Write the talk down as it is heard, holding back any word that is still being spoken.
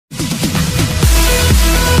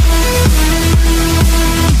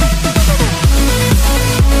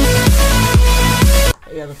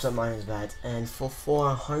what's up, my name is Badz, and for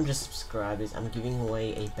 400 subscribers I'm giving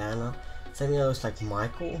away a banner, something that looks like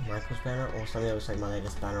Michael's banner, or something that looks like my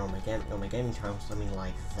latest banner on my gaming channel, something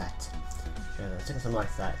like that. Yeah, something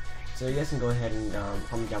like that. So you guys can go ahead and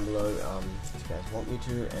comment down below if you guys want me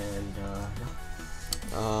to, and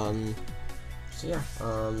so yeah,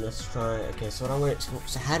 let's try. Okay, so what I'm going to,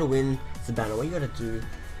 so how to win the banner, what you gotta do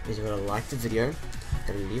is you gotta like the video, you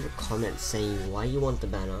gotta leave a comment saying why you want the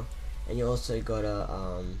banner, and you also gotta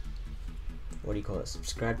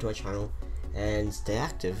subscribe to my channel and stay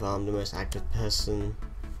active. The most active person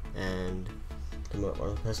and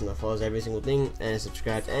the person that follows every single thing and is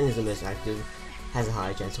subscribed and is the most active has a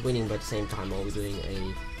higher chance of winning. But at the same time, I'll be doing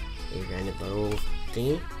a random battle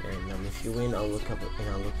thingy, and if you win, I'll look up and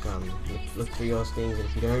I'll look through your things, and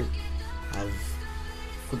if you don't have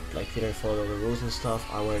if you don't follow the rules and stuff,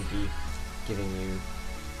 I won't be giving you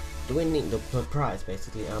the prize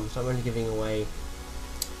basically. So I'm only giving away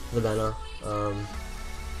the banner. Yeah,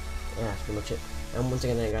 that's pretty much it. And once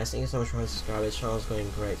again, guys, thank you so much for subscribing. This channel's going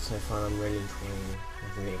great so far. I'm really enjoying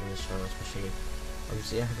making this channel, especially.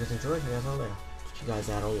 So yeah, I hope you guys enjoyed. See you guys all later. Catch you guys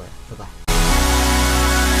out all later. Bye bye.